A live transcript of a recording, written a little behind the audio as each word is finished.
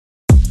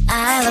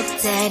I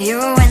looked at you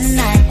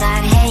and I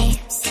thought, hey,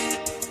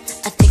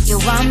 I think you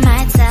are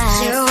my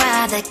type. You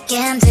are the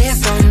candy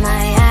from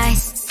my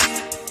eyes,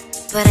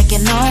 but I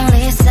can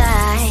only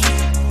sigh,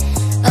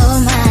 oh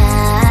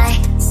my.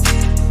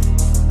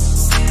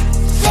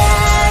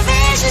 There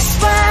is just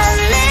one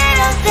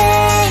little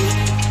thing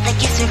that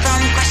keeps me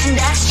from crossing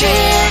that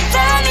street.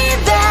 Drive me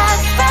back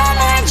from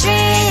our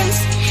dreams.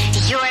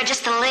 You are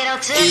just a little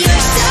too close.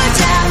 You're so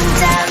dumb,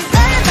 dumb,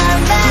 bum, bum,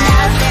 bum.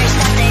 Now there's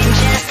nothing,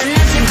 just an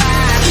empty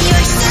bomb.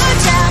 You're so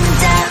dumb,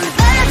 dumb,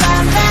 bum,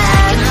 bum, bum.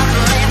 I cannot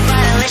believe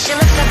what I wish you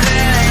looked so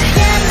good.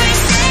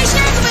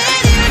 Conversations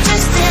with you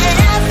just sit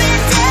up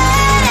and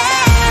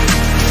down.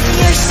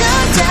 You're so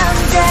dumb,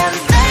 dumb,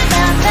 bum,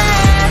 bum,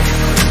 bum.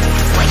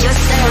 Why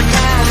you're so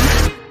dumb.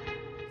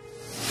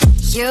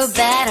 You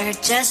better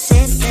just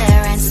sit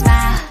there and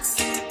smile,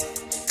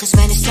 'cause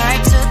when you start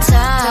to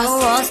talk, the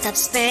world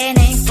stops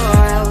spinning for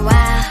a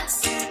while.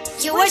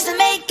 Your words don't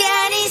make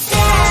any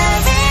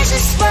sense. There's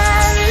just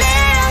one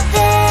little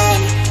thing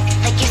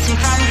that keeps me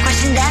from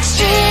crossing that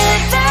street.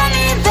 Turn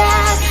me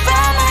back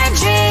from our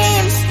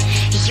dreams.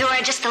 You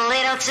are just a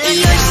little too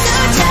close. You're so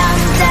dumb,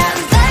 dumb,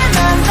 bum,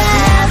 bum,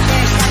 bum.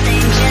 There's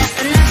nothing, just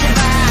an empty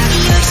bomb.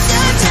 You're so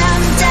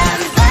dumb,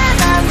 dumb, bum,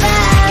 bum,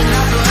 bum. I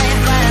cannot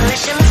believe what I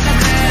wish you looked so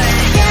good.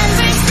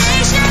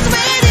 Conversations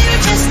with you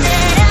just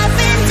sit up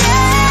and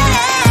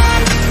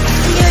down.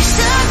 You're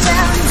so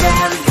dumb,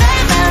 dumb,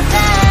 bum, bum,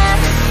 bum.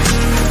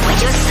 Why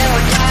you're so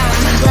dumb.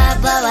 Blah,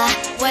 blah, blah.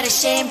 What a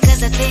shame,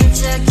 'cause I think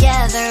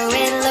together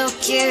we look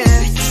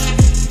cute.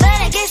 But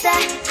I guess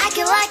that I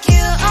can like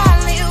you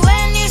only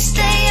when you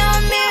stay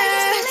on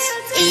mute.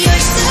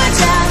 You're so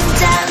dumb,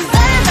 dumb,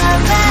 bum, bum,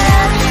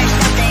 bum. There's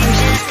nothing,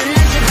 just an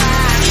empty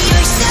bomb.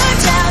 You're so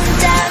dumb,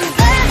 dumb,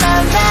 bum,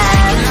 bum, bum.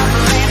 I cannot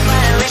believe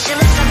what I wish you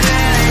looked so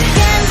good.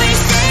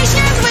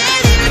 Conversations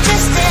with you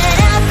just sit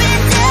up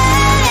and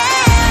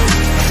down.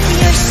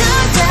 You're so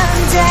dumb,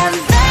 dumb,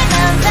 bum,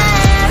 bum,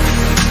 bum.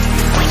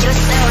 Why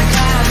you're so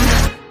dumb.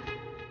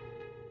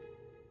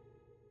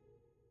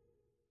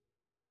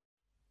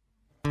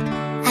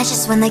 I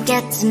just wanna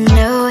get to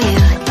know you,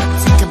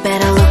 take a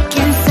better look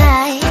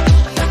inside.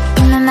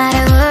 No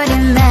matter what,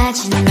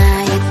 imagine now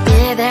you'd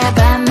be there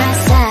by my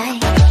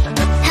side.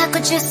 How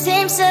could you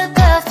seem so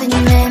buff and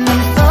you made me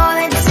fall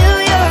into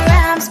your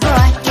arms,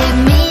 boy? Give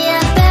me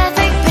a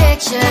perfect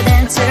picture,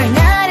 then turn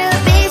out to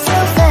be so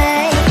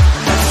fake.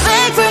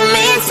 Fake for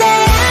me, say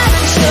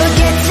haven't you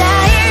get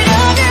tired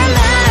of your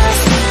mouth?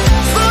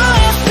 Full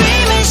of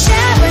scream and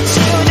shout, but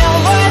you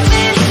don't worth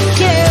it.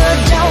 You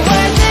don't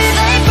worth it.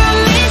 Fake for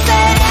me,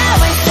 say I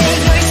would say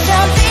you're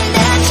something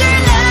that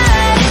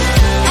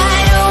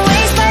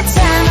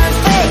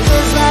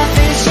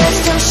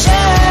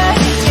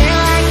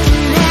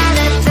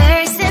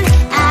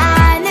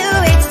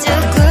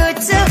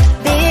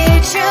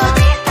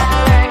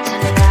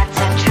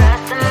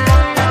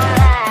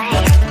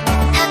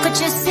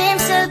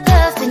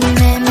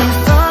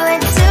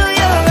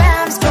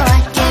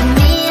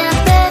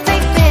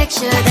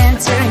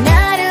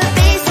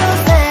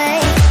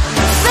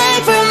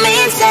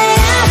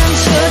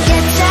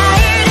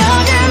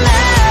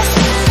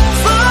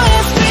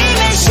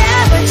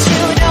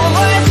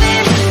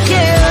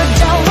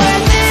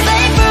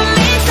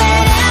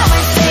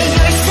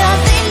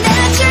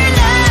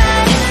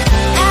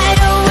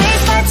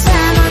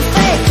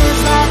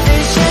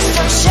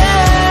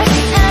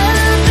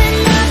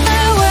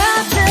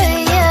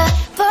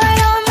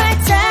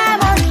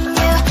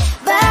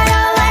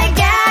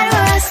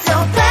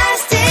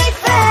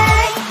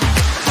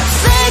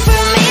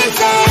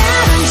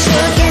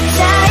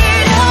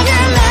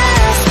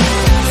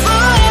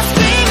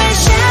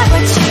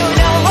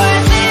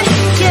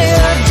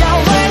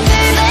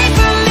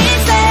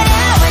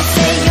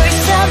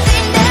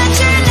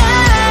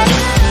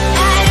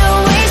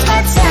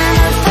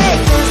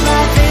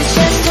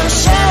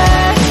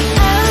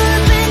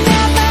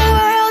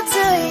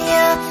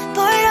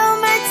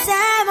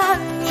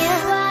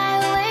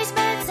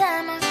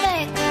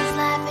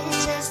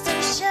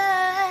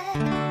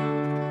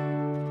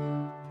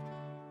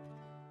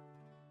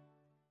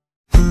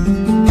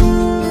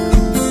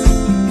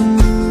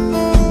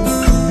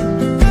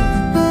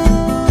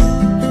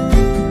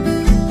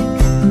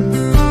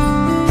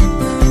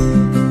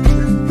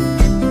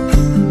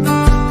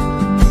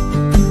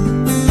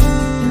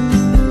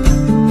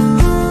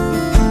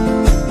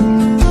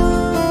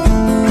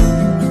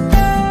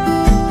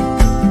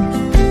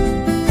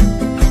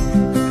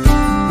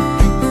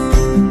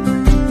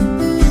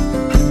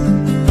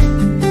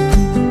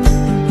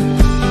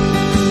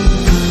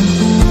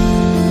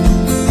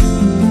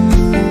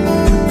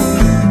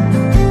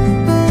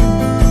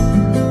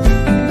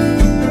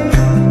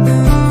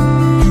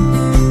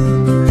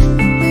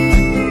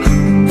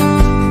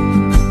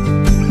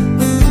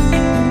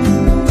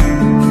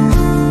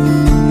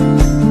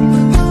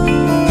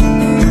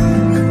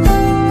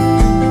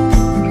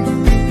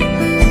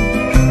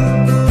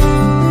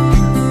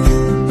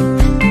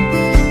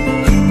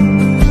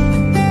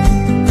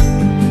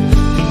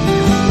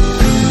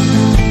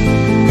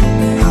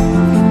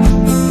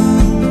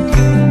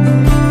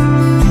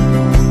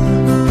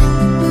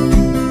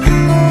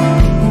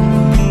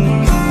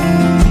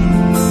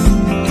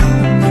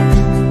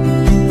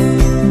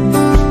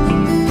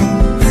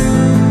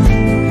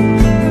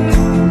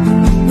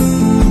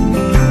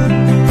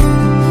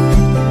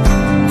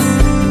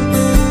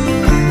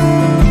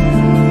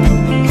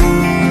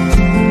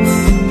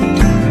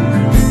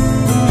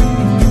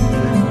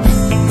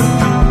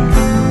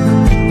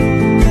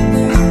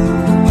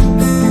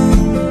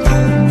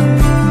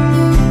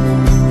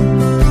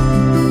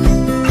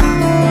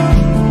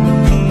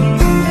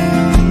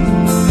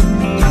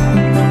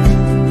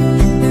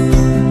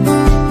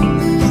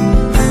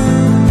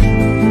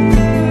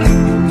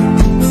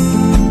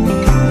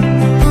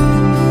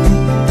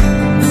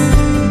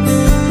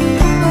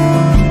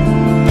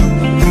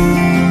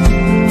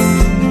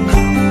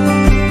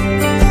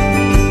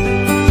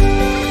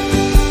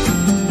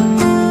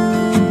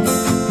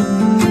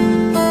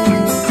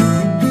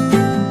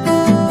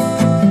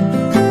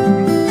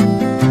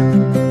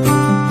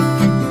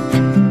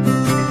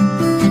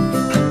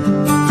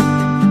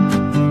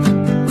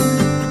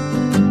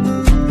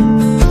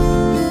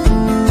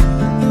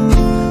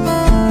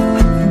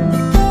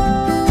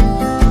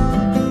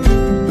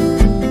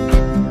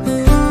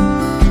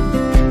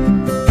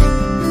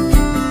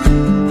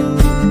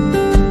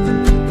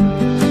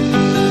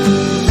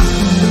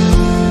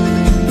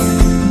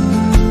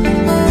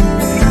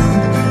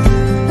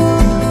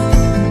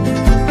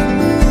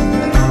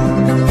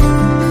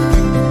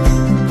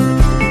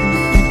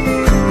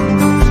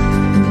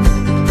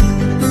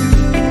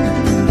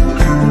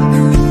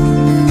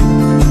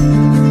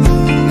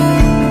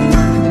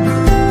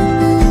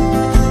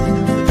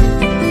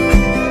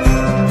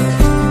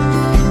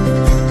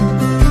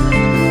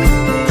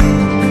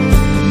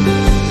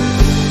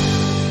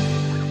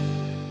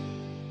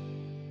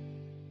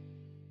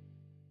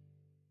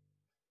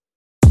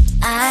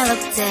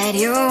attracted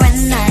you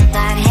when I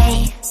thought,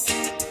 hey,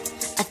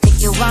 I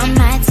think you want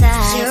my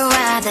type. You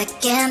are the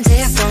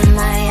candy from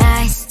my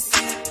eyes,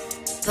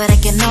 but I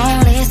can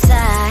only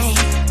sigh,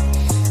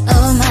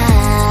 oh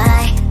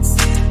my.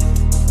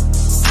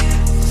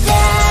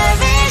 There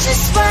is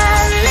just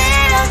one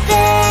little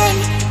thing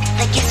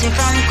that keeps me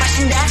from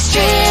crossing that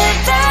street.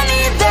 Drive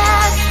me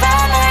back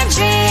from my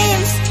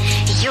dreams.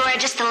 You are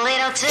just a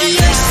little too young.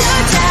 You're so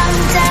dumb,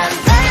 dumb,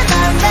 bum,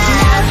 bum, bum.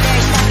 Now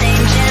there's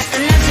nothing, just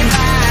an empty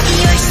box.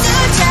 You're so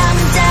dumb,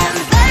 dumb,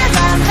 bum,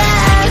 bum,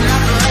 bum. You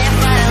love to live,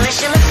 but at least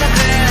you look so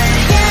good.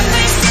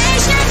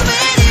 Conversations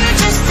with you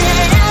just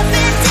sit up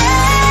and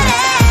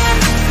down.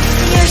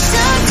 You're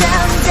so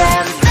dumb,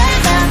 dumb, bum,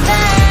 bum,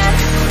 bum.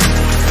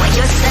 Why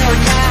you so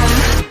dumb?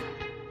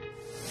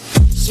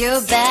 You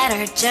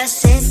better just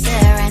sit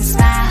there and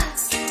smile,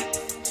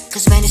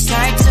 'cause when you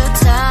start to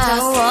talk,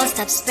 the world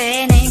stops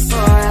spinning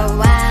for a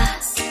while.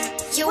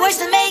 Your words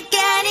don't make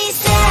any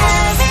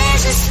sense.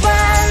 There's just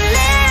one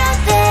little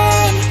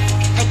thing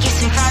that keeps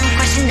me from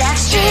crossing that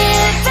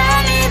street.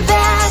 Drive me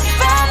back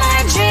from my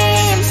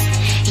dreams.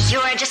 You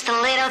are just a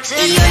little too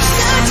young. You're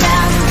so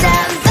dumb,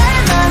 dumb, bum,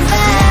 bum,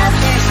 bum. Now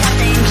there's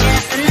nothing,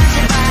 just an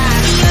empty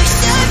box. You're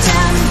so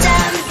dumb,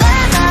 dumb,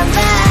 bum, bum,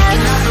 bum.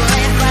 You love to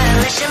live, but at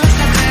least you look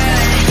so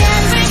good.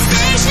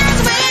 Conversations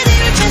with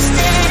you just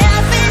sit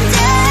up and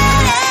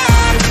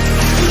down.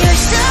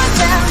 You're so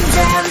dumb,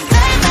 dumb,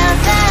 bum, bum,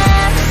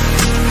 bum.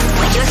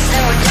 Why you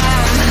so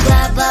dumb?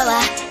 Blah, blah,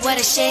 blah. What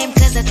a shame,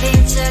 'cause I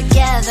think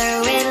together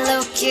we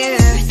look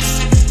cute.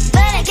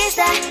 But I guess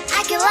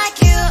I can like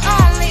you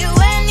only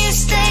when you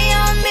stay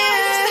on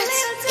mute.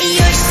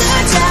 You're so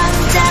dumb,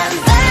 dumb,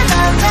 bum,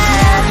 bum,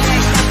 bum.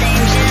 There's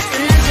nothing, just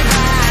an empty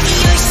box.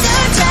 You're so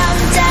dumb,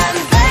 dumb,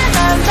 bum,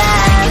 bum,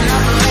 bum. You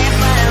love to live,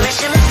 but at least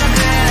you look so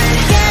good.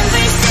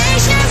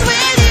 Conversations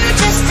with you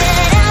just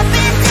sit up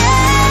and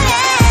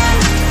down.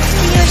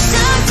 You're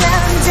so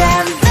dumb,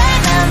 dumb, bum,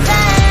 bum,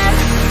 bum.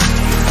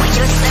 Why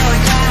you so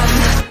dumb?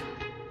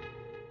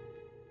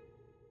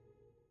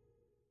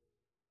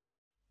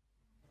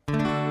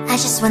 I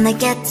just wanna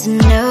get to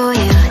know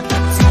you,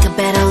 take a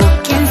better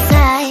look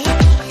inside.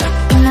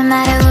 No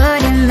matter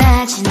what,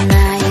 imagine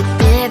now you'd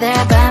be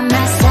there by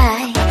my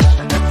side.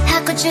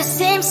 How could you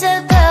seem so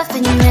tough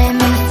when you made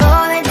me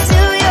fall into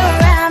your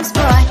arms?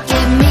 Boy,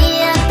 give me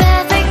a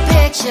perfect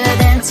picture,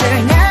 then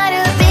turn out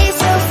to be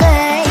so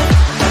fake.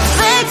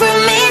 Fake for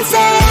me,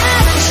 say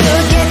I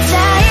should get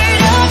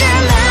tired of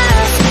your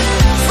mouth.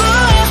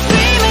 Full of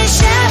cream and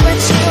shine, but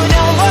you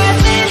don't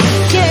worth it.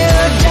 You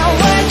don't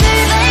worth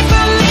it. Fake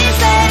for me,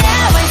 say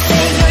I would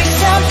say you're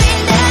something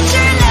that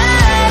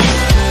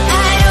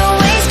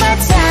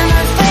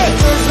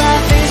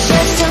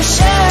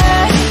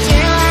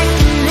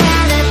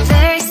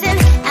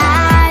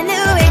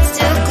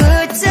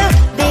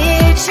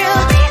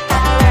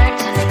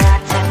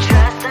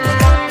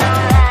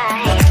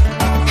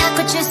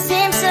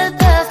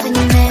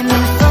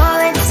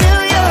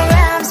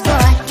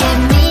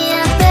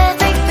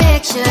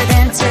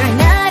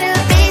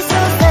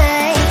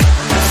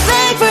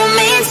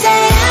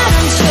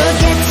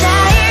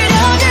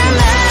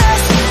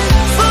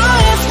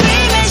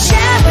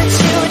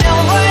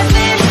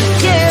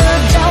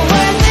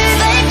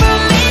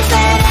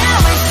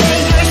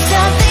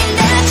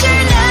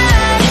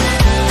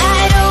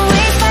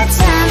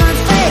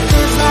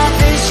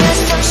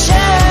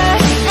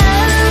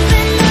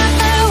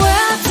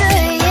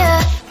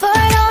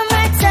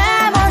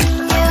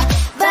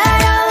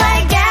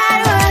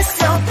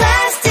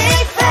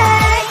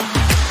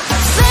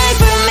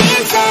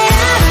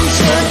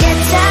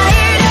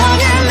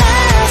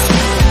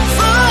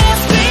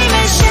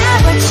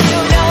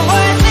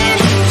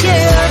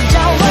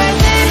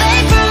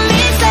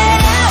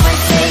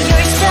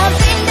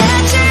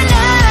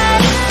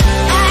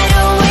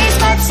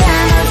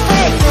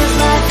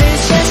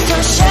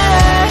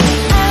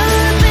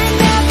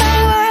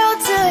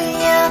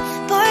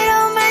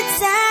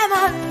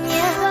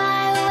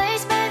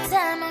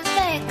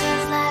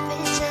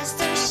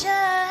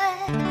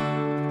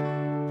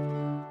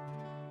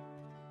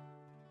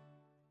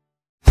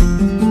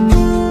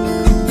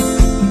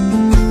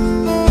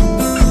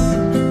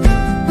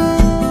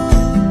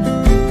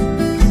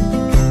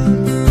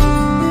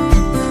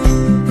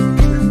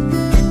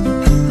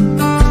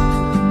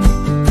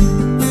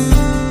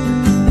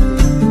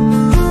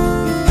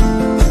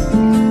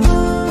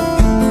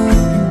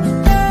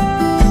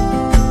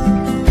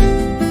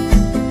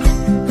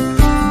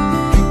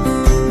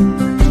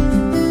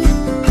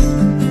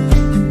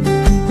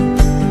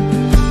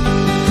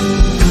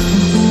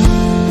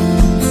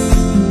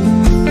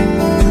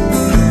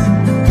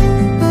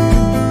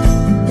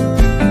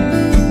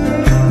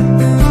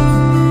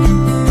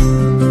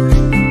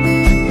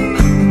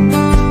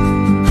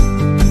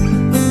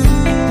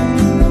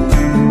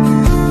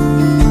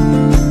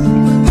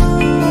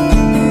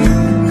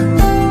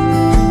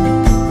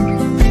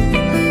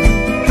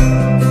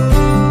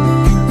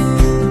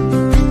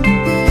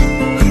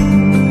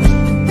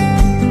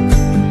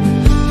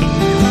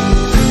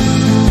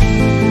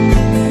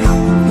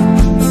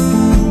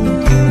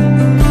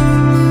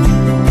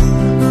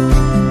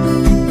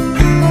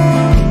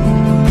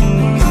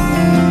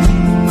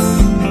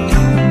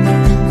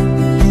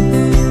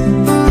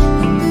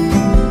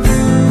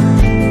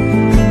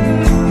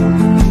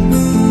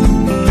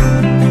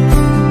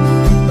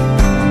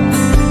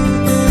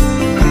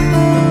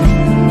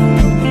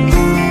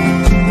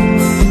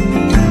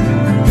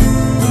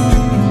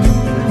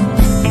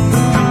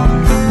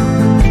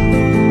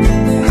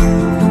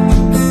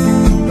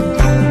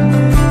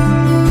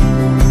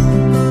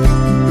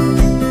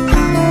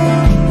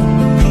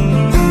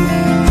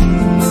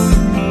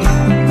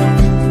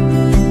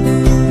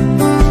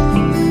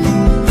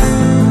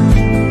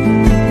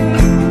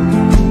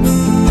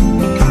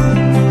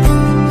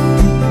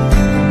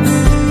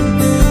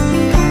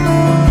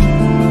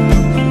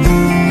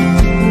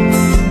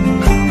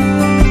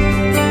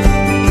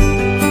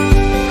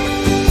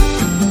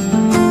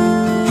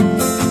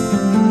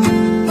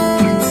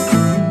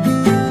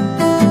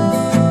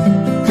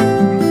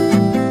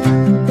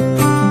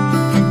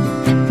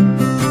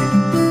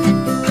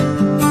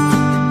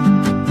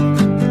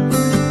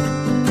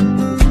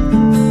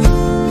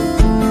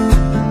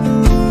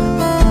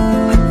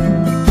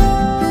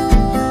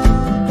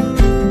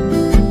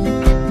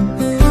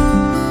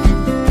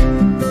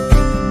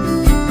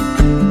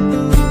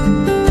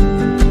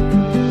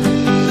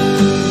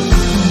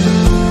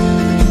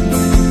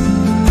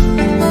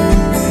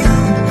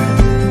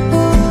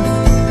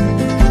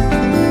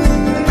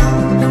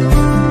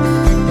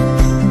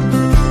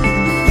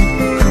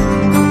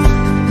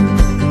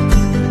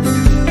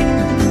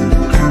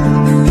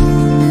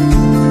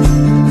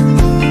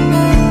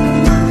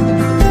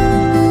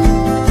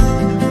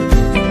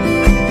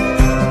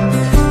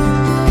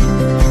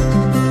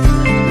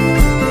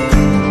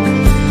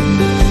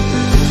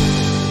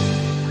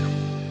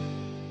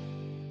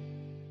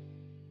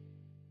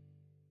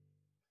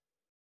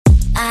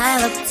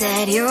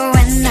you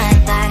when I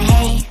thought,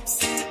 hey,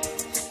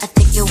 I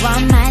think you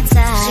are my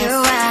type. You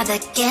are the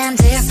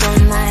candy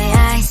from my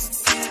eyes,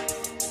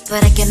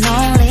 but I can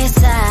only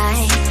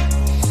sigh,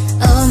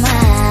 oh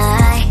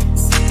my.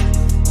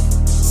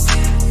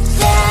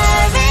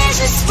 There is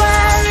just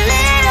one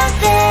little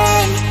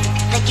thing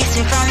that keeps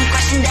me from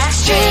crossing that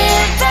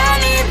street. Drive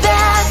me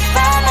back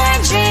from my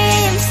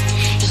dreams.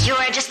 You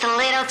are just a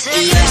little too.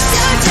 You're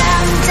so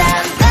dumb,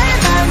 dumb.